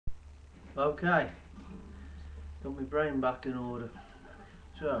Okay, got my brain back in order.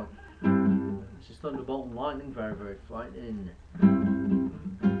 So, this is Thunderbolt and Lightning, very, very frightening.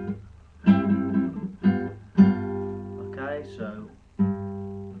 Okay, so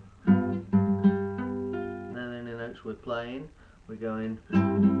now in the notes we're playing, we're going.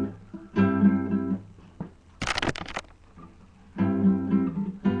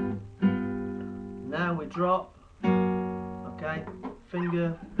 Now we drop. Okay,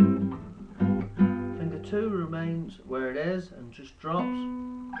 finger 2 remains where it is and just drops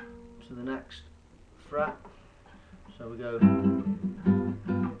to the next fret. So we go.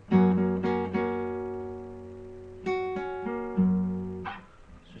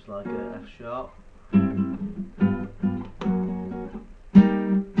 It's just like a F sharp.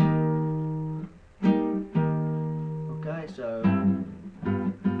 Okay, so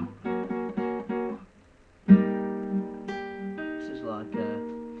this is like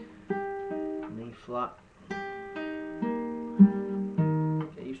an E flat.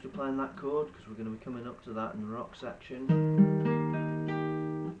 Get used to playing that chord because we're going to be coming up to that in the rock section.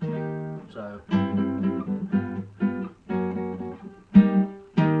 So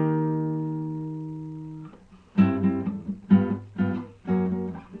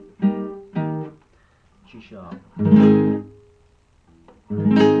G sharp.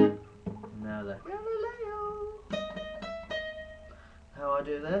 Now then, how I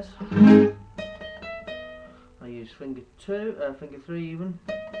do this? I use finger 3 even,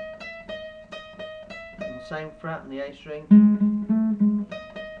 on the same fret on the A string.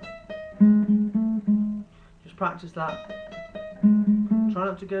 Just practice that. Try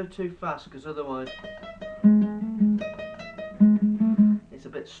not to go too fast because otherwise it's a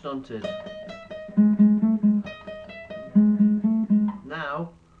bit stunted.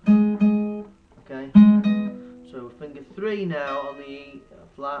 Now, okay, so finger 3 now on the E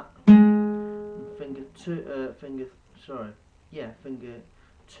flat, and finger 2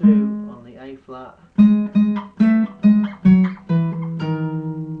 on the A flat.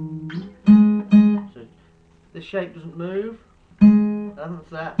 So this shape doesn't move. 11th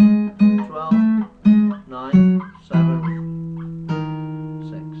fret, 12, 9, 7,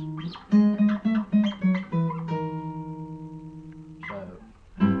 6.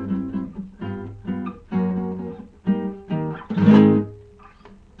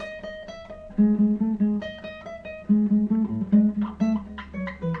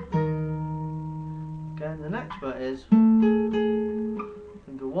 Okay, and the next bit is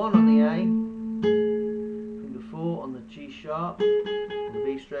finger 1 on the A, finger 4 on the G sharp, on the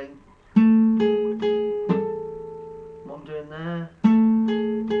B string. What I'm doing there,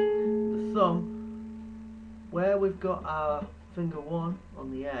 the thumb, where we've got our finger 1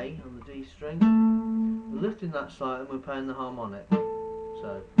 on the A, on the D string, we're lifting that slightly and we're playing the harmonic.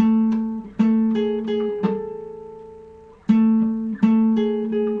 So.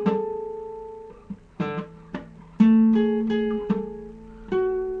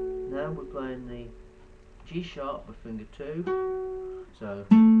 Playing the G sharp with finger 2, so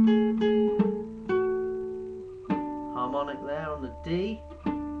harmonic there on the D,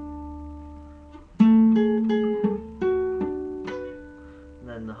 and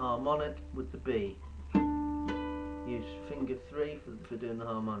then the harmonic with the B. Use finger 3 for doing the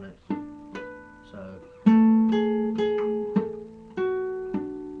harmonics. So.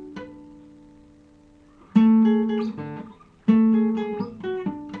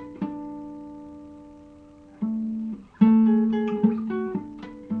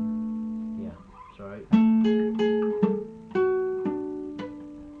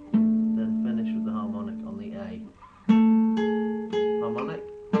 Then finish with the harmonic on the A. Harmonic,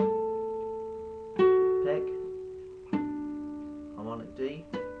 pick, harmonic D,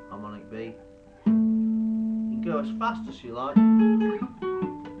 harmonic B. You can go as fast as you like,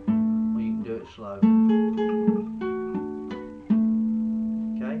 or you can do it slow.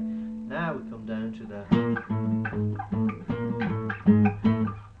 Okay, now we come down to the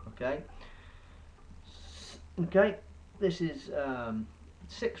Okay, this is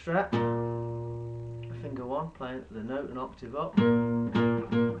 6th fret, finger 1, playing the note an octave up.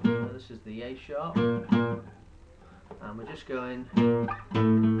 Now this is the A sharp, and we're just going.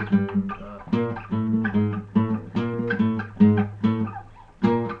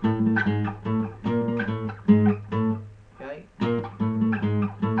 Okay.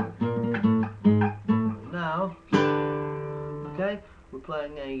 Now, okay, we're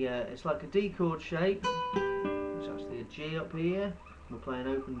playing a. It's like a D chord shape. It's actually a G up here. We're playing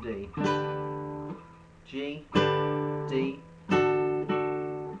open D. G, D.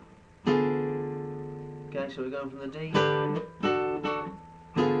 Okay, so we're going from the D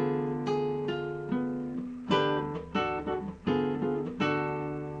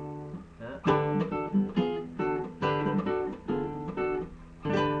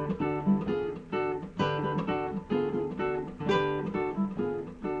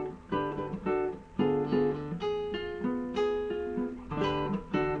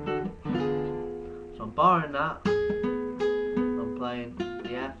barring that, I'm playing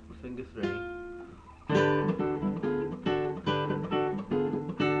the F with finger 3.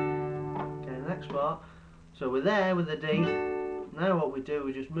 Okay, next part. So we're there with the D. Now what we do,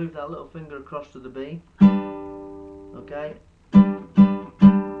 we just move that little finger across to the B. Okay.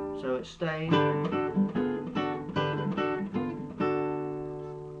 So it's staying.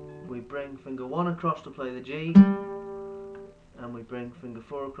 We bring finger 1 across to play the G, and we bring finger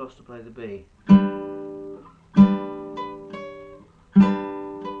 4 across to play the B.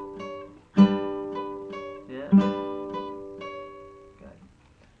 Yeah? Okay.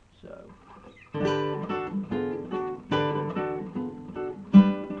 So.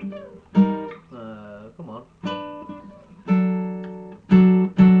 Come on.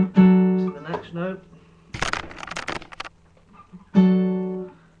 This is the next note.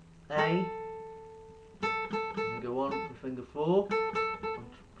 A. Finger 1 with finger 4.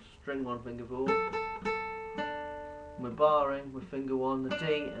 String 1, finger 4. We're barring with finger 1 the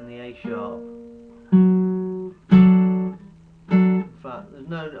D and the A sharp. In fact, there's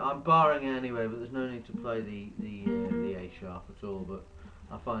no. I'm barring it anyway, but there's no need to play the A sharp at all. But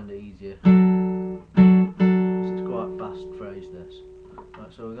I find it easier. It's quite a fast phrase, this.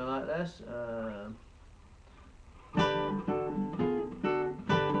 Right, so we're going like this.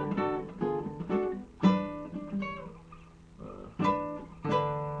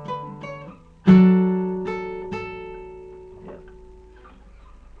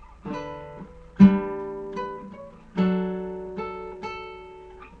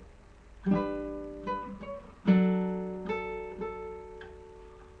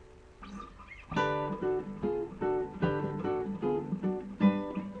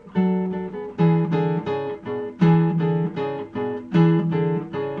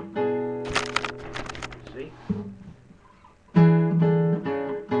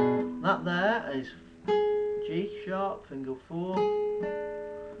 That there is G sharp, finger 4,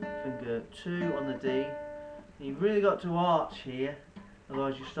 finger 2 on the D. And you've really got to arch here,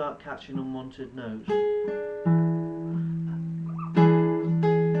 otherwise you start catching unwanted notes.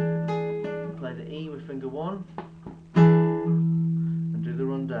 Play the E with finger 1 and do the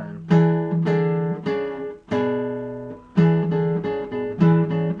run down.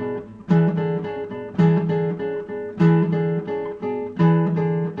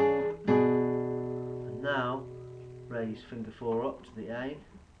 Raise finger 4 up to the A,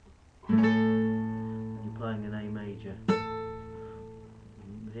 and you're playing an A major.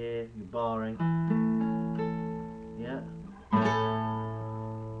 And here you're barring, yeah.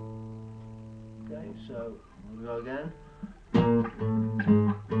 Okay, so we'll go again.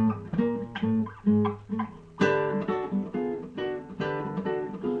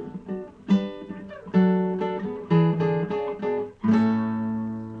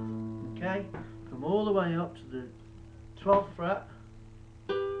 Okay, come all the way up to the 12th fret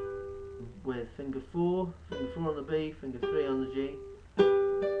with finger 4 on the B, finger 3 on the G.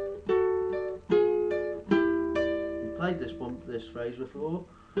 You played this phrase before.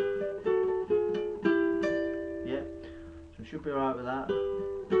 Yeah, so we should be alright with that.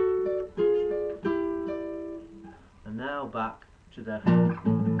 And now back to the.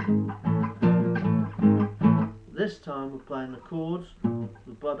 This time we're playing the chords,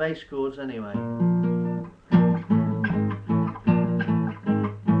 the bass chords anyway.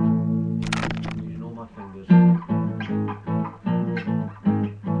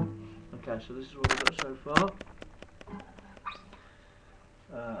 Okay, so this is what we've got so far.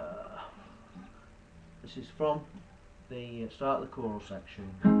 This is from the start of the choral section.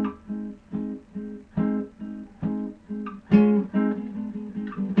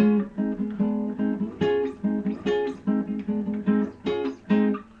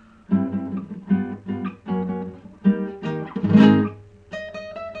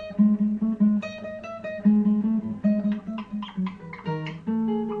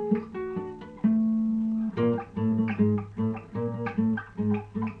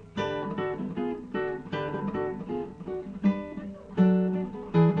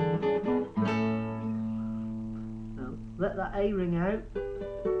 Let that A ring out.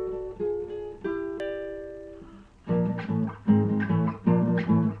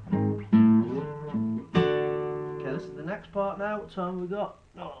 Okay, this is the next part now. What time have we got?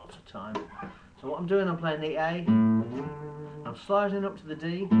 Oh, lots of time. So what I'm doing, I'm playing the A. I'm sliding up to the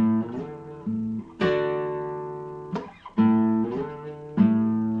D.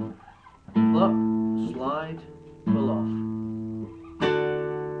 Look, slide, pull off.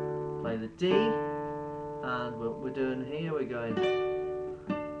 Play the D. And what we're doing here, we're going.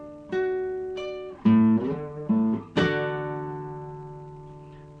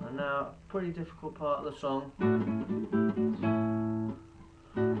 And now, pretty really difficult part of the song.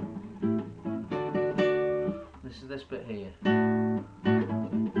 This is this bit here.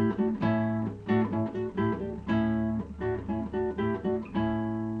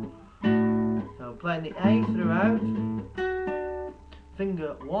 So I'm playing the A throughout,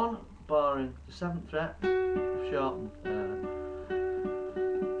 finger 1 barring the 7th fret of sharp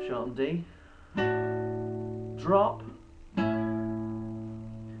and D, drop,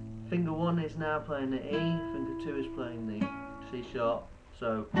 finger 1 is now playing the E, finger 2 is playing the C sharp,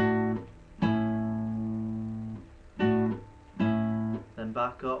 so then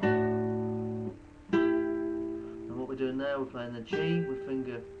back up, and what we're doing there, we're playing the G with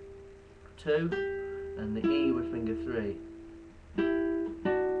finger 2 and the E with finger 3.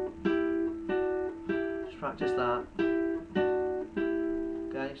 Just practice that.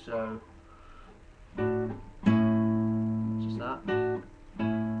 Okay, so just that.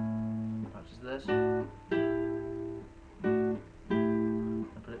 Practice this. And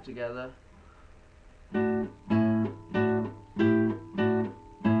put it together.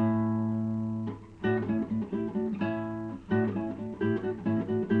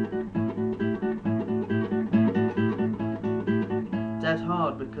 Dead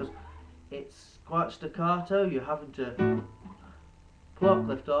hard because it's quite staccato. You're having to pluck,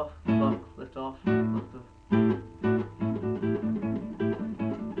 lift off, pluck, lift off, lift off.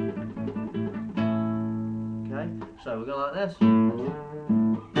 Okay, so we're going like this.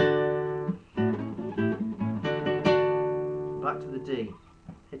 Back to the D,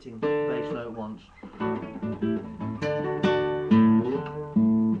 hitting the bass note once.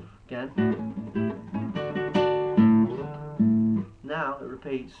 Again. Now it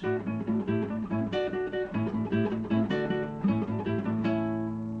repeats.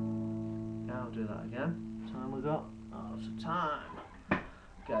 Do that again. Time we got? Oh, lots of time.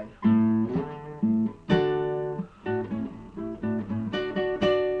 Okay.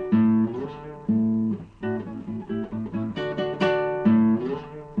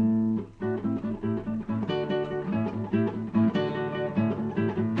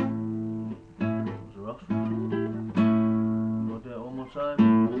 That was rough. We'll do it one more time.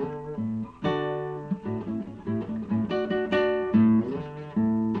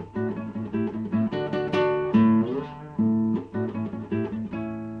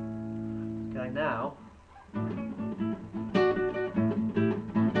 Now,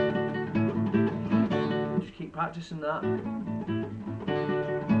 just keep practicing that.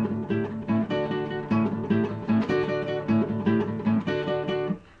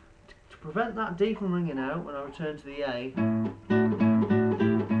 To prevent that D from ringing out when I return to the A,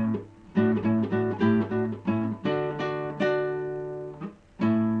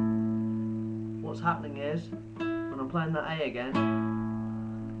 what's happening is, when I'm playing that A again,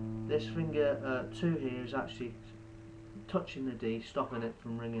 this finger 2 here is actually touching the D, stopping it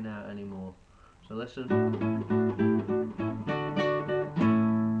from ringing out anymore. So listen.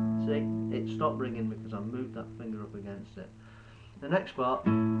 See, it stopped ringing because I moved that finger up against it. The next part.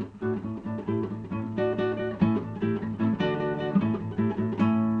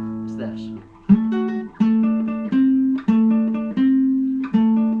 Is this.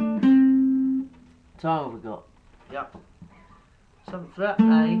 Time have we got? Yep. 7th fret,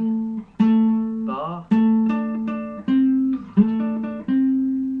 A, bar,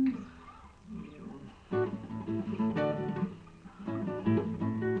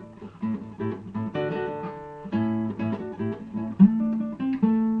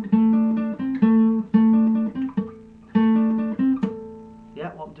 yeah,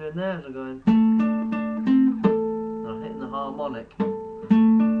 what I'm doing there is I'm going, and I'm hitting the harmonic.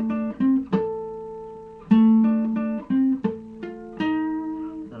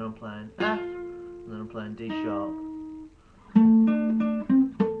 Playing F, and then I'm playing D sharp, and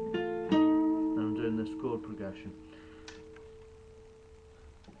I'm doing this chord progression.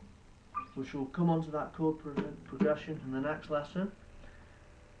 We shall come on to that chord progression in the next lesson.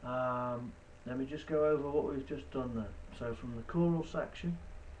 Let me just go over what we've just done there. So from the choral section,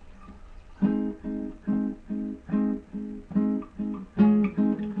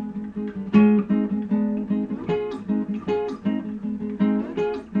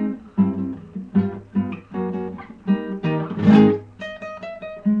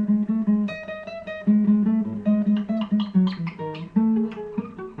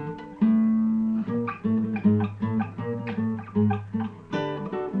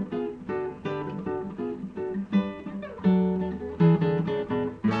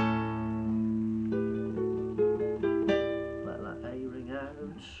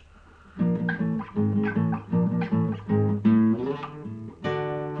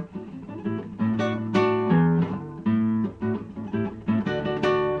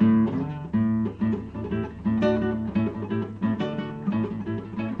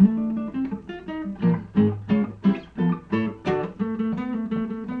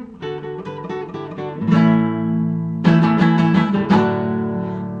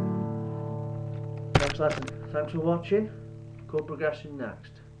 So thanks for watching. Chord progression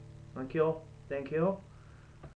next. Thank you all. Thank you all.